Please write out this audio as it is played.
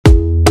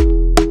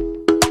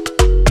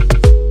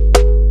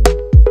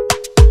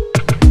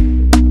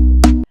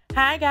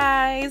Hi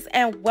guys,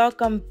 and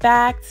welcome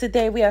back.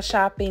 Today we are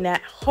shopping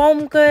at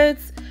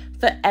HomeGoods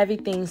for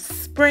everything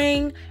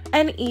spring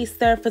and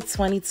Easter for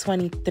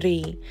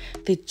 2023.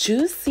 Did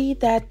you see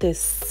that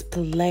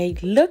display?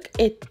 Look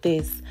at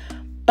this.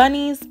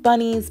 Bunnies,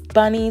 bunnies,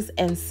 bunnies,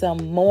 and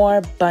some more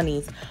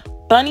bunnies.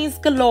 Bunnies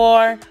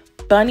galore.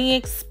 Bunny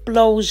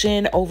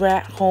explosion over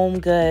at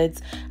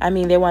HomeGoods. I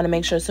mean, they want to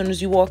make sure as soon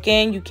as you walk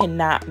in, you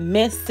cannot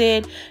miss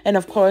it. And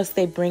of course,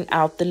 they bring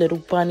out the little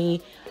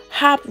bunny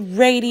hop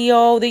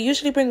radio. They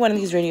usually bring one of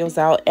these radios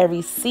out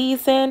every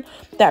season.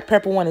 That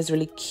purple one is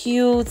really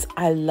cute.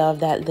 I love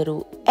that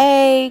little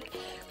egg.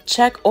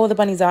 Check all the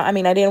bunnies out. I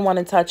mean, I didn't want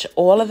to touch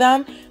all of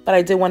them, but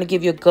I did want to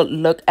give you a good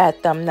look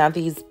at them. Now,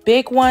 these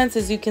big ones,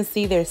 as you can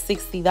see, they're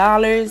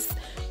 $60.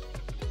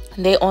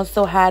 They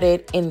also had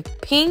it in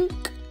pink.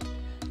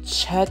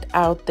 Check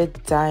out the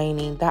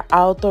dining. The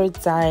outdoor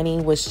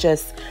dining was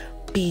just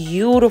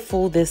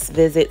beautiful this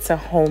visit to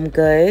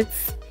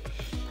HomeGoods.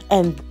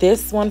 And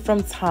this one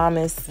from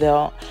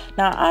Thomasville.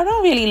 Now, I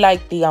don't really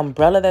like the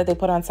umbrella that they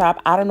put on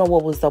top. I don't know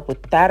what was up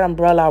with that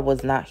umbrella. I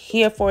was not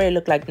here for it. It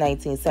looked like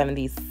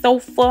 1970s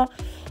sofa.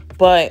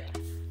 But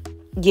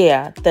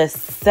yeah, the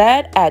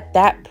set at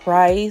that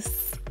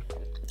price,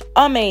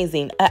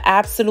 amazing. An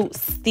absolute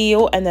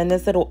steal. And then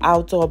this little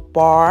outdoor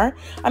bar.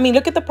 I mean,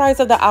 look at the price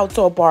of the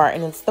outdoor bar.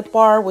 And it's the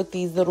bar with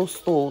these little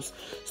stools.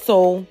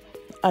 So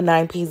a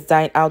 9-piece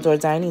outdoor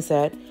dining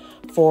set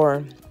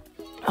for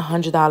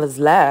 $100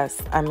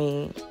 less. I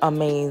mean,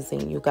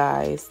 amazing, you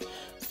guys.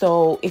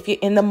 So if you're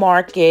in the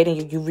market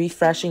and you're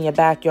refreshing your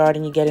backyard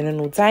and you're getting a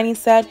new dining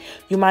set,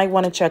 you might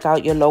want to check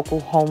out your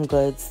local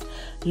HomeGoods.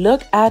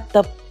 Look at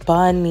the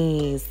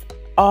bunnies.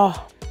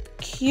 Oh,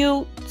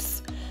 cute.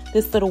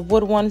 This little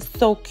wood one,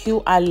 so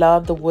cute. I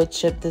love the wood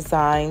chip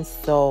design.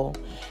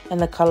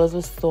 And the colors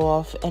were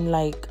soft and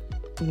like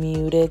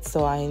muted,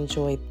 so I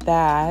enjoyed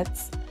that.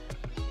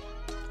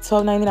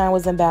 $12.99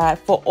 wasn't bad.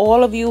 For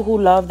all of you who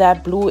love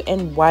that blue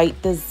and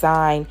white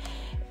design,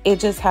 it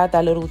just had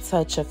that little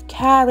touch of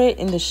carrot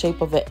in the shape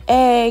of an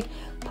egg.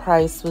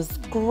 Price was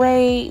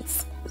great.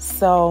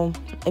 So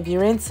if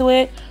you're into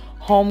it,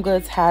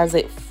 HomeGoods has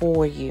it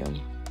for you.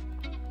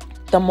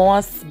 The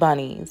moss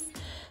bunnies.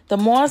 The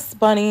moss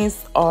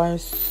bunnies are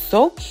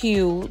so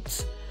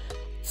cute.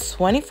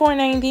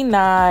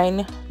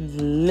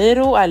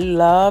 $24.99. I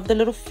love the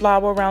little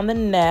flower around the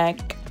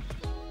neck.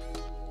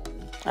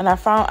 And I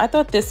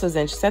thought this was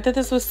interesting. I thought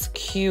this was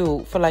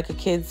cute for like a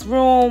kid's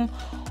room,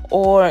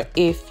 or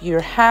if you're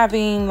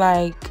having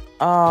like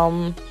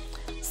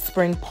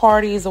spring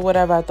parties or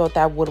whatever. I thought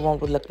that wood one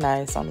would look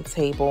nice on the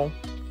table.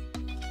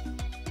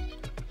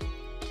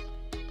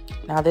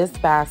 Now this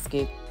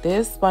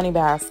bunny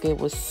basket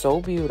was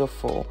so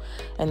beautiful,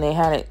 and they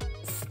had it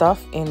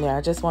stuff in there.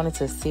 I just wanted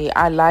to see.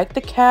 I like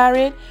the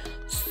carrot,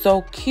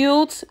 so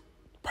cute.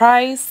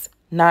 Price,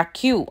 not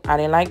cute. I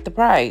didn't like the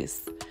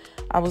price.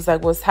 I was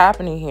like, what's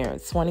happening here?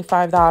 It's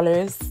 $25.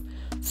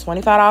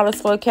 $25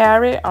 for a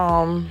carrot.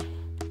 HomeGoods.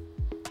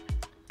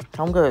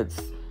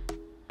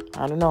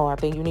 I don't know. I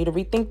think you need to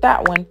rethink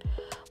that one.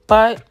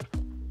 But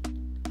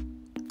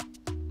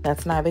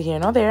that's neither here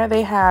nor there.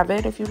 They have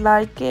it. If you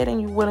like it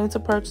and you're willing to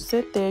purchase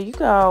it, there you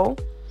go.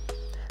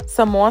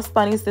 Some more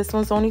bunnies. This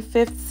one's only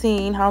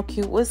 $15. How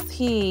cute was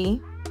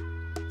he?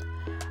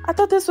 I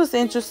thought this was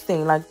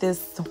interesting. Like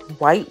this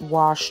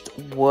whitewashed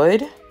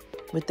wood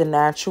with the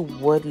natural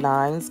wood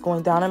lines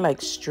going down in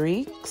like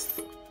streaks.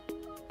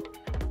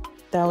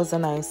 That was a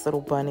nice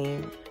little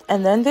bunny.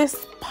 And then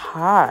this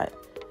pot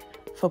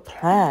for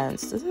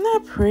plants. Isn't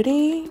that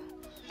pretty?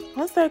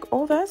 I was like,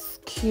 oh, that's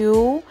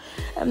cute.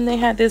 And they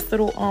had this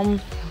little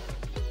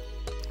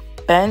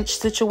bench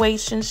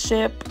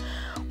situationship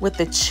with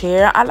the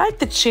chair. I like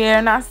the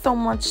chair, not so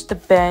much the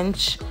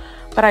bench,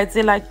 but I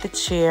did like the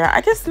chair.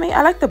 I guess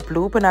I like the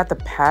blue, but not the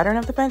pattern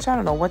of the bench. I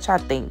don't know what y'all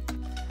think.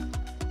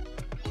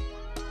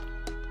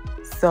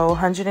 So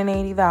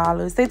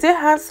 $180. They did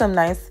have some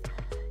nice,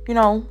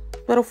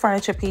 little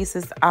furniture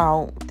pieces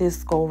out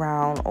this go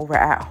round over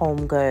at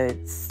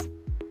HomeGoods.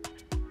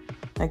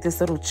 Like this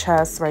little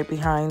chest right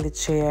behind the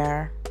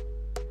chair.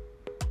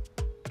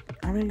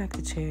 I really like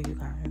the chair, you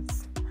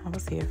guys. I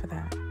was here for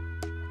that.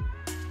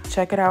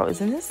 Check it out.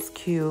 Isn't this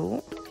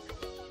cute?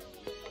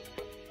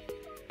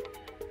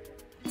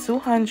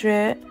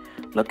 $200.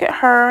 Look at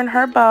her and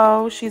her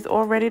bow. She's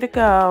all ready to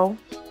go.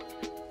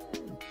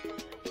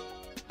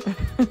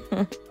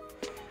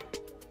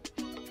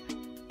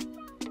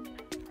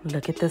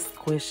 Look at the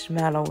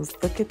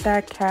squishmallows. Look at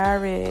that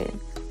carrot.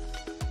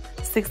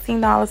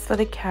 $16 for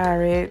the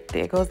carrot.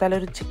 There goes that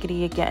little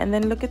chickadee again. And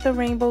then look at the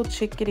rainbow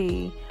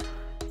chickadee.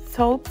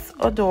 Totes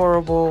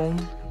adorable.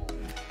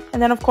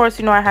 And then, of course,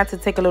 I had to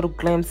take a little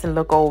glimpse and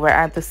look over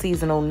at the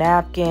seasonal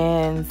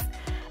napkins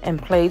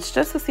and plates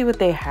just to see what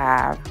they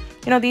have.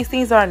 These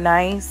things are a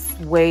nice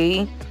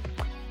way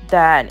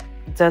that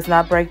does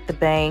not break the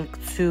bank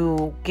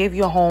to give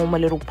your home a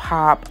little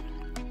pop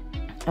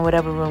in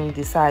whatever room you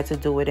decide to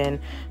do it in.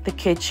 The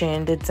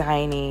kitchen, the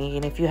dining,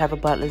 and if you have a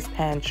butler's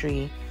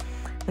pantry.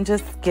 And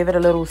just give it a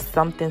little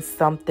something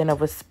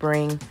of a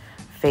spring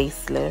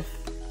facelift.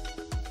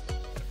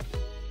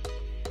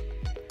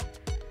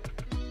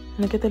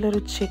 Look at the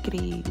little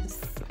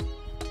chickadees.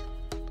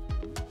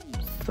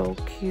 So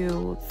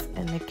cute.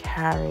 And the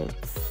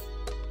carrots.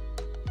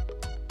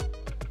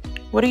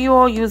 What are you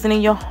all using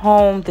in your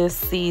home this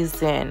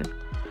season?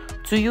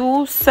 Do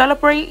you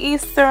celebrate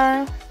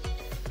Easter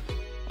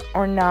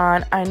or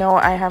not? I know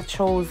I have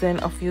chosen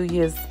a few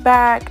years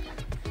back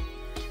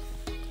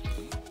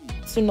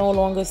to no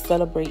longer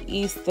celebrate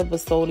Easter, but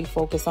solely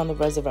focus on the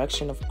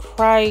resurrection of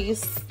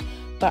Christ.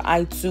 But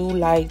I do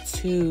like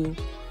to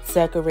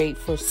decorate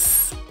for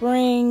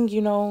spring,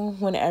 you know,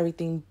 when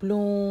everything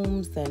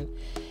blooms and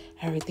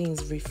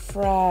everything's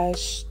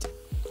refreshed.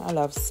 I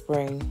love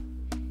spring.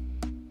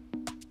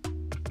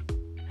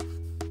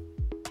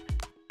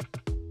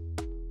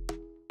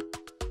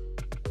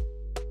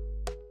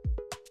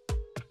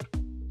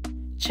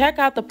 Check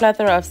out the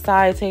plethora of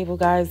side table,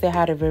 guys. They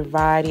had a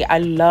variety. I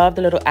love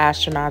the little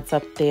astronauts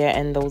up there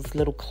and those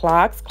little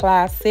clocks.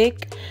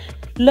 Classic.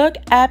 Look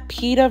at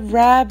Peter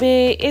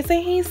Rabbit.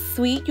 Isn't he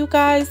sweet, you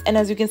guys? And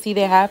as you can see,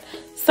 they have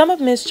some of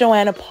Miss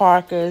Joanna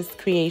Parker's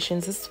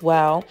creations as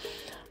well.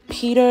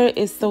 Peter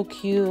is so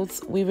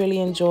cute. We really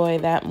enjoy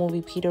that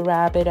movie, Peter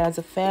Rabbit, as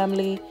a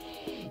family.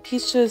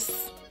 He's just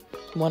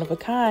one of a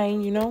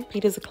kind, you know?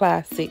 Peter's a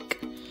classic.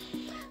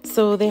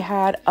 So they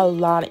had a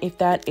lot. If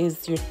that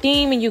is your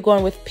theme and you're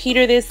going with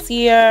Peter this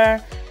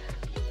year,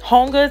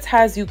 HomeGoods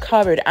has you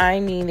covered.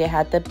 I mean, they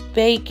had the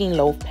baking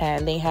loaf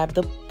pan. They have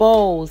the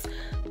bowls,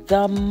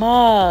 the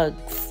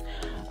mugs,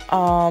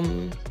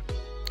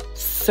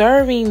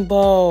 serving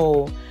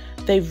bowl.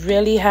 They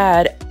really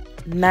had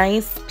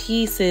nice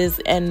pieces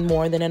and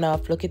more than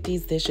enough. Look at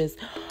these dishes.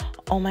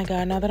 Oh my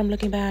God, now that I'm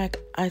looking back,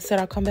 I said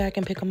I'll come back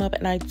and pick them up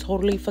and I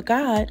totally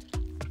forgot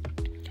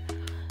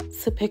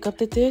to pick up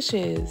the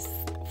dishes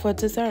for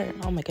dessert.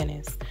 Oh my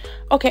goodness.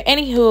 Okay,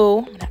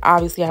 anywho,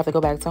 obviously I have to go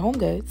back to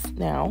HomeGoods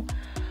now.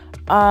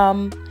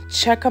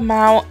 Check them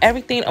out.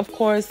 Everything, of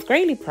course,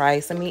 greatly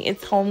priced. I mean,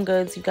 it's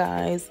HomeGoods, you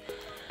guys.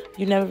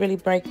 You never really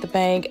break the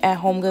bank at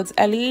HomeGoods,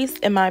 at least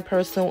in my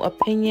personal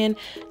opinion.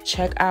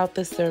 Check out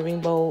the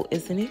serving bowl.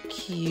 Isn't it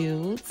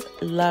cute?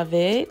 Love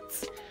it.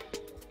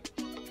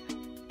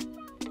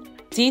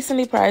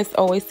 Decently priced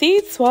always.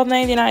 See,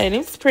 $12.99 and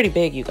it's pretty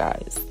big, you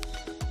guys.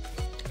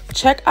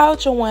 Check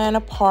out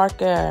Joanna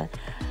Parker.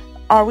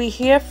 Are we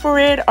here for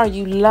it? Are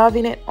you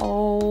loving it?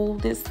 Oh,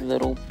 this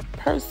little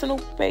personal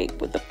bake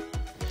with the...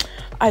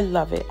 I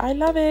love it. I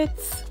love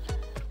it.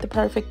 The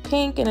perfect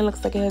pink, and it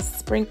looks like it has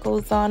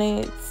sprinkles on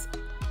it.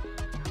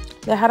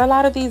 They had a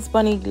lot of these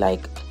bunny,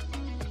 like,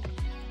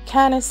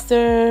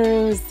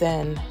 canisters,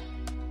 and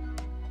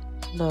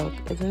look,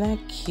 isn't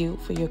that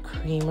cute for your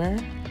creamer?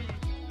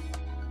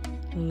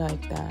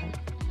 Like that.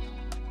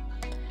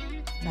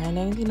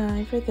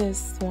 $9.99 for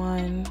this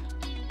one.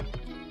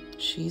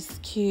 She's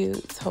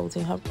cute,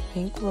 holding her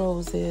pink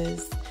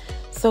roses.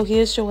 So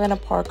here's Joanna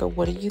Parker.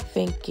 What are you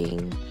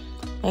thinking?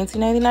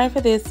 $19.99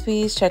 for this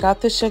piece. Check out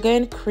the sugar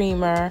and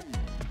creamer.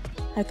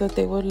 I thought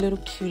they were little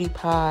cutie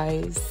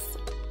pies.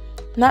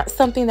 Not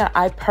something that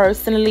I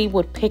personally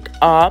would pick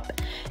up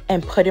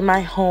and put in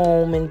my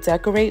home and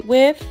decorate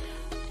with,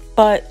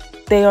 but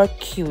they are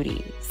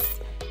cuties.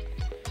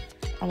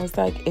 I was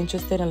like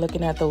interested in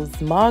looking at those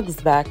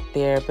mugs back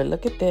there, but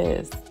look at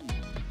this.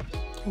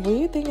 What are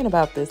you thinking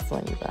about this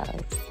one, you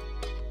guys?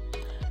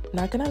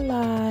 Not gonna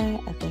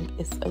lie, I think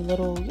it's a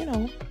little, you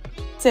know,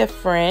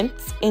 different,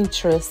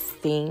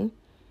 interesting.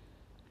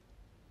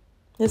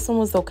 This one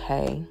was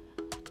okay.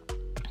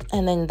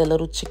 And then the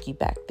little chickie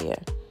back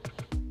there.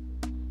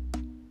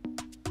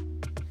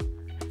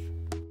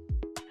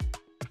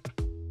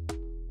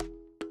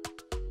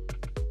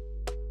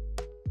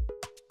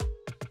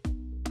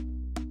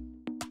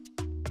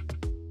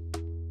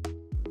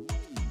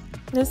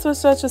 This was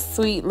such a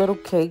sweet little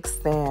cake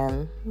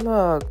stand.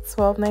 Look,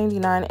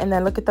 $12.99. And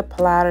then look at the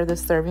platter, the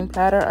serving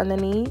platter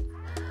underneath.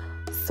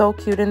 So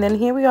cute. And then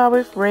here we are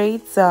with Ray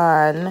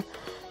Dunn.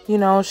 You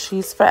know,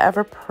 she's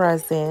forever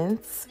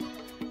present.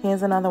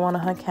 Here's another one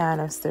of her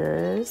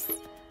canisters.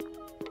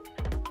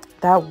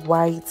 That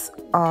white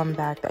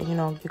back that, you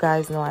know, you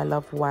guys know I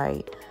love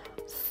white.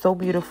 So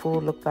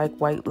beautiful. Look like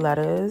white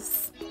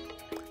letters.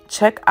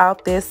 Check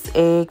out this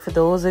egg for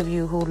those of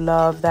you who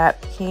love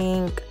that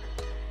pink.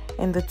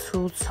 In the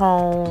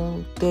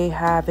two-tone, they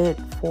have it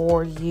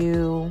for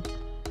you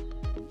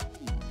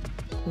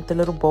with the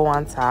little bow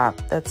on top.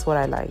 That's what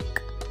I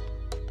like.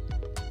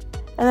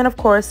 And then, of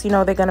course, you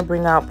know, they're going to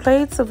bring out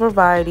plates of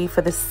variety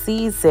for the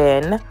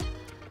season.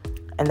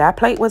 And that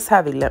plate was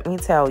heavy, let me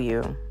tell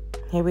you.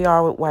 Here we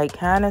are with white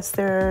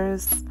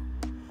canisters.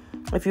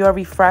 If you are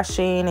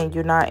refreshing and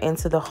you're not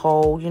into the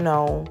whole, you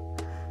know,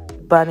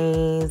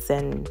 bunnies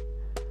and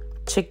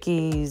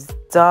chickies,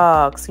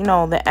 ducks, you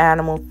know, the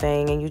animal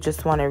thing, and you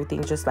just want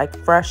everything just like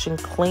fresh and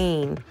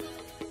clean,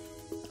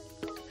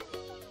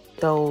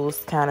 those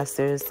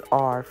canisters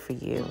are for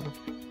you.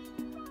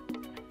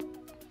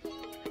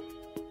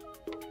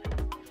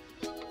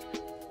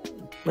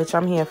 Which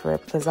I'm here for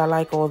it because I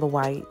like all the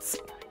whites.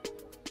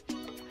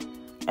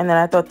 And then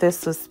I thought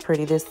this was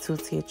pretty, this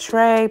two-tier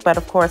tray, but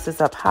of course it's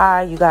up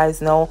high. You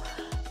guys know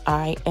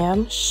I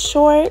am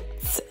short.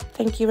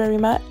 Thank you very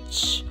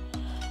much.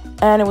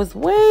 And it was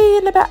way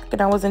in the back,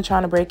 and I wasn't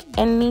trying to break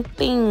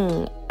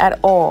anything at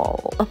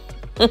all.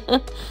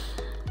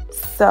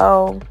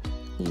 So,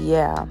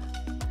 yeah.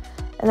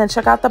 And then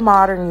check out the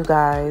modern, you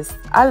guys.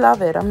 I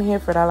love it. I'm here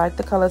for it. I like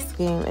the color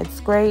scheme.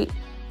 It's great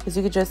because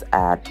you could just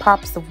add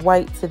pops of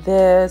white to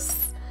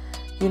this.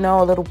 You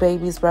know, a little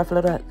baby's breath.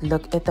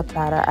 Look at the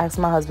platter. I asked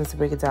my husband to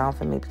break it down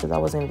for me because I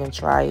wasn't even going to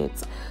try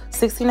it.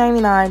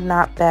 $16.99,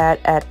 not bad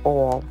at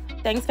all.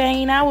 Thanks for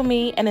hanging out with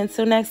me. And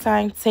until next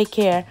time, take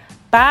care.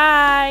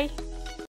 Bye.